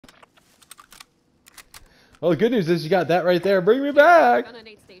Well, the good news is you got that right there. Bring me back.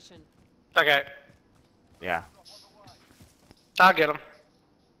 Okay. Yeah. I'll get him.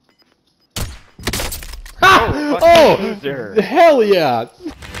 Ha! Oh, hell yeah!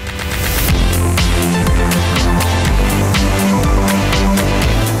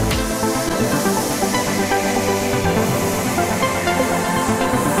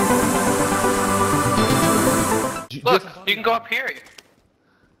 Look, you can go up here.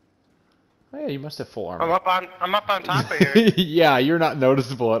 Oh, yeah, you must have full armor. I'm up on top of here. Yeah, you're not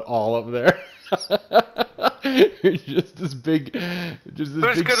noticeable at all up there. You're just this big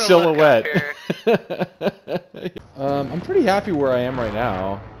silhouette. I'm pretty happy where I am right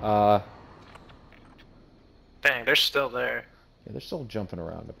now. Dang, they're still there. Yeah, they're still jumping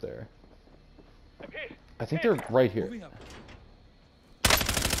around up there. I think they're right here.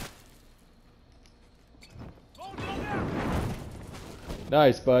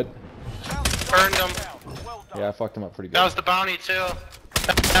 Nice, bud. Burned them. Yeah, I fucked him up pretty good. That was the bounty too.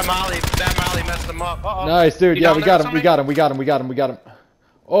 That Molly messed them up. Uh-oh. Nice, dude. Yeah, we got him.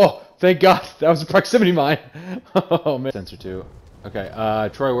 Oh, thank God. That was a proximity mine. Oh, man. Sensor 2. Okay,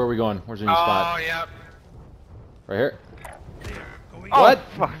 Troy, where are we going? Where's your new spot? Oh, yeah. Right here? Oh, what?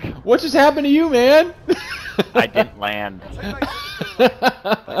 Fuck. What just happened to you, man? I didn't land.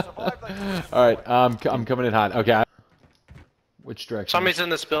 Alright, I'm coming in hot. Okay. Which direction? Somebody's in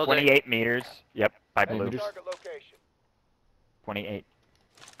this building. 28 meters. Yep, by blue. 28 28.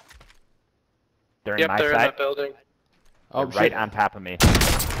 They're in Yep, my they're in side. that building. Oh, They're right on top of me.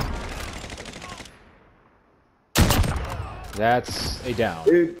 That's a down.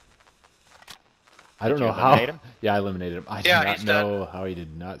 Dude. I don't Did know you how. eliminate him? Yeah, I eliminated him. I do Yeah, not he's know how he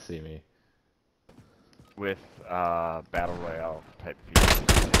did not see me. With battle royale type features.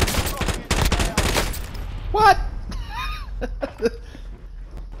 What?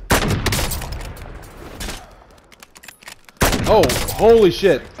 Oh, holy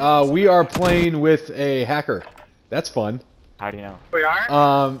shit. We are playing with a hacker. That's fun. How do you know? We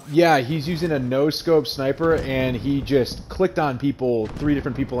are? Yeah, he's using a no-scope sniper, and he just clicked on people, 3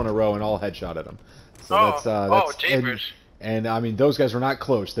 different people in a row, and all headshotted them. So that's jeepers. and I mean, those guys were not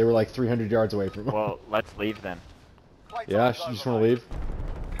close. They were like 300 yards away from him. Well, let's leave then. Yeah, you just want to leave?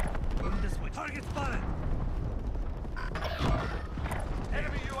 Target spotted.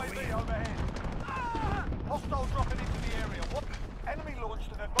 Enemy UAV overhead. Hostile dropping into the area. What? Enemy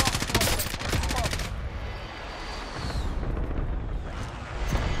launched an advanced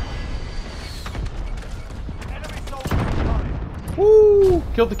enemy soldier spotted. Woo!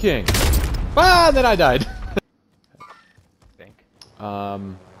 Killed the king. Ah, and then I died. I think.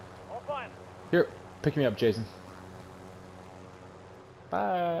 Here, pick me up, Jason.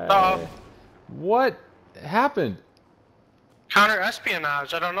 Bye. Uh-oh. What happened? Counter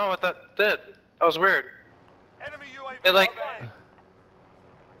espionage. I don't know what that did. That was weird. Enemy UAV It like. overhead.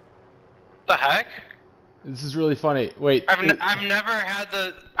 The heck? This is really funny. Wait. I've never had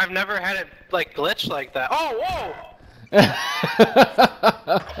it like glitch like that. Oh, whoa! Alright,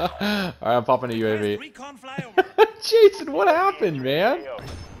 I'm popping a UAV. Recon flyover. Jason, what happened, man?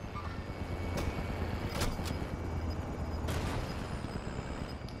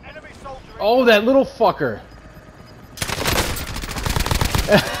 Enemy soldier. Oh, that little fucker.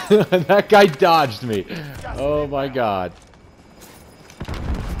 That guy dodged me. Oh my God.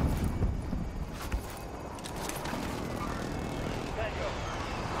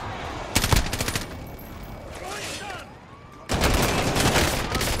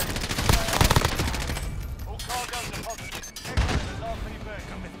 All cargoes are positive. Excellent as RPB.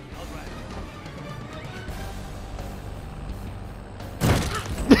 Come with me. I'll drive.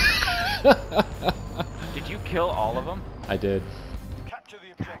 Did you kill all of them? I did. Capture the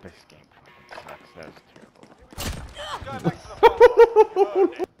God, objective. this game fucking sucks. That was terrible. Go back to the front line.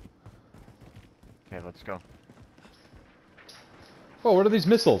 Okay, let's go. Oh, what are these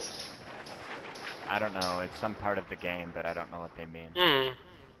missiles? I don't know. It's some part of the game, but I don't know what they mean. Hmm.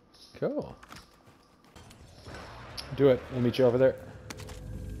 Cool. Do it. We'll meet you over there.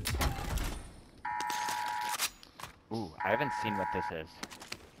 Ooh, I haven't seen what this is.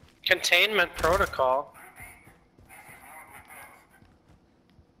 Containment protocol.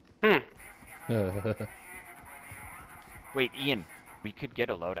 Hmm. Wait, Ian, we could get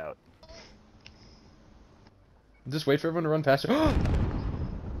a loadout. Just wait for everyone to run past you. Only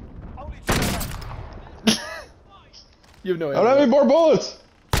 2 left. You have no I don't have any more bullets.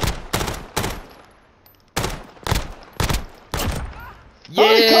 How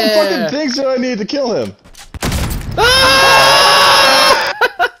many fucking things do I need to kill him?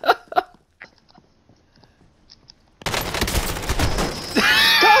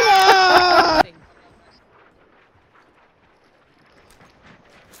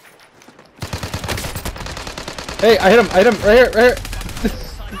 Hey, I hit him, right here, right here.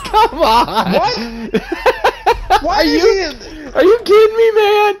 Come on! What? Why Are you kidding me,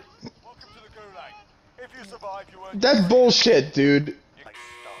 man? Welcome to the Gulag. If you survive, you earn. That's bullshit, dude.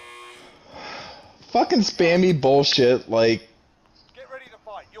 Fucking spammy bullshit, like... Get ready to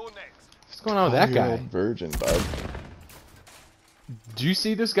fight. You're next. What's going on with that you're guy? a virgin, bud. Do you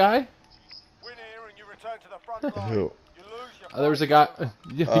see this guy? Win here and you return to the front line. Who? You lose your. Oh, there was a guy.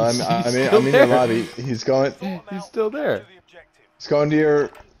 Yeah, I'm still in your there. lobby. He's going... He's still there. He's going to your...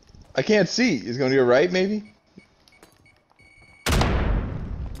 I can't see. He's going to your right, maybe?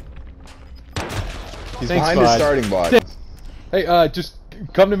 He's Thanks, behind his bud. starting block. Hey, just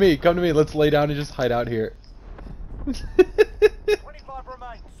come to me. Come to me. Let's lay down and just hide out here. 25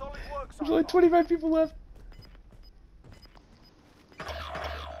 remain. Solid work. There's only 25 people left.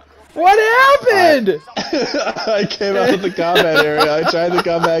 What happened? I came out of the combat area. I tried to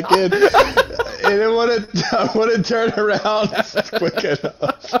come back in. And it wouldn't turn around quick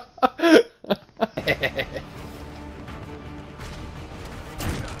enough.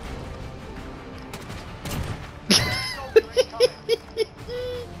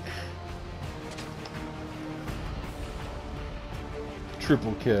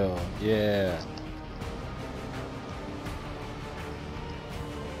 Triple kill. Yeah.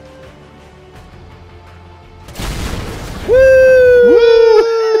 Woo!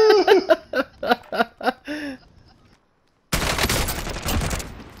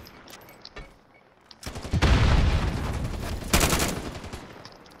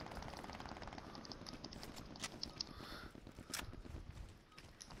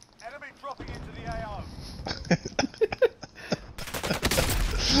 Enemy dropping into the AO.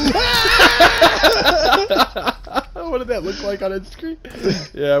 What did that look like on its screen?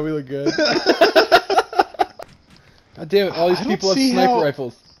 Yeah, we look good. God damn it, all these people have sniper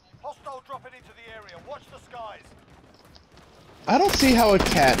rifles. Hostile dropping into the area. Watch the skies. I don't see how a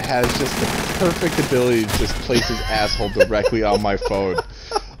cat has just the perfect ability to just place his asshole directly on my phone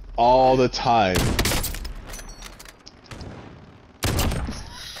all the time.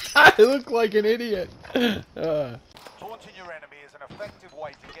 I look like an idiot. Taunting your enemy is an effective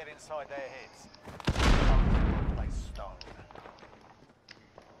way to get inside their heads. Play stone.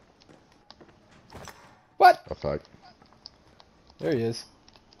 What? Oh fuck. There he is.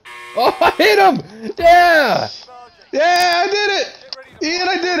 Oh, I hit him! Yeah! Yeah, I did it! Ian,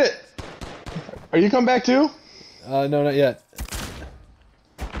 I did it! Are you coming back too? No, not yet.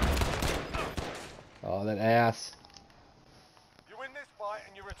 Oh, that ass. You win this fight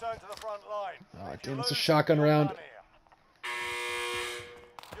and you return to the front line. Oh, If you damn, it's a lose, shotgun you're round. done here.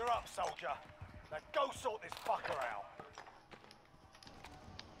 You're up, soldier. Now go sort this fucker out.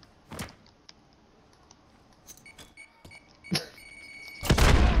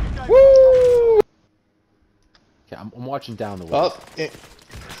 Woo! Okay, I'm watching down the way. Oh,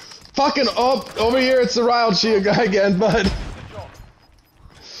 fucking up over here. It's the Riot Shield guy again, bud.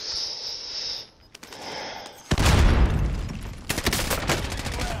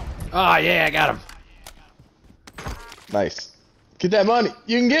 Oh, yeah, I got him. Nice. Get that money.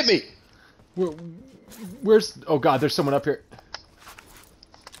 You can get me. Where's... Oh, God, there's someone up here.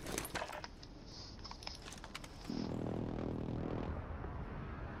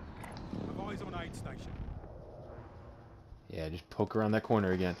 Eyes on aid station. Yeah, just poke around that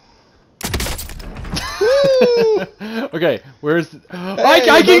corner again. Okay, where's...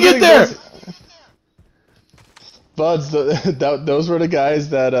 I can get there! Buds, those were the guys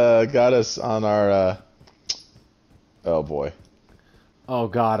that got us on our... Oh, boy. Oh,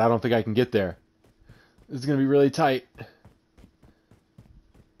 God, I don't think I can get there. This is going to be really tight.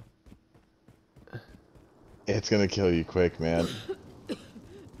 It's gonna kill you quick, man.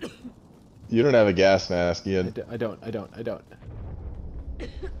 You don't have a gas mask, Ian. I don't.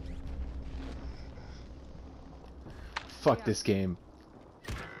 Fuck this game.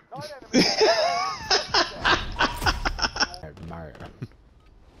 Mario.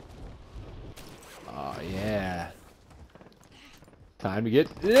 Oh, yeah. Time to get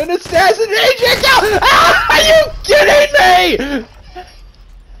an assassination! Ah, are you kidding me?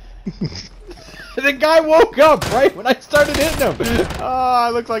 The guy woke up right when I started hitting him. Oh, I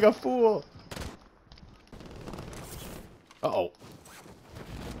look like a fool. Uh-oh.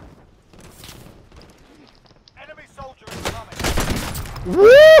 Enemy soldier is coming. Woo!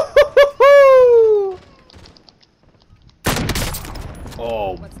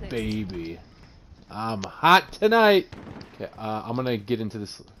 Oh, baby. I'm hot tonight. Okay, I'm gonna get into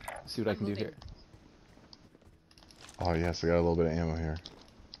this, see what I can do here. Oh, yes, I got a little bit of ammo here.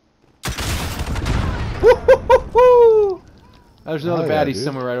 There's another Oh, yeah, baddie dude.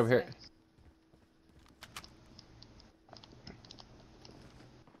 somewhere right over here.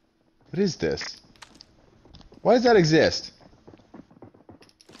 What is this? Why does that exist?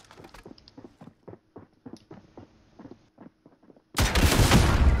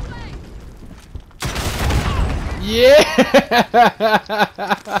 Yeah!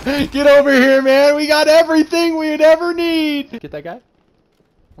 Get over here, man. We got everything we'd ever need. Get that guy?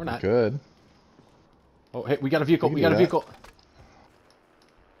 We're not. Good. Oh, hey, we got a vehicle. We We can got a do vehicle.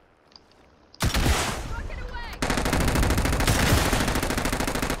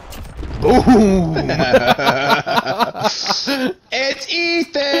 Boom! It's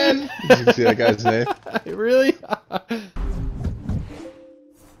Ethan! Did you see that guy's name? Really?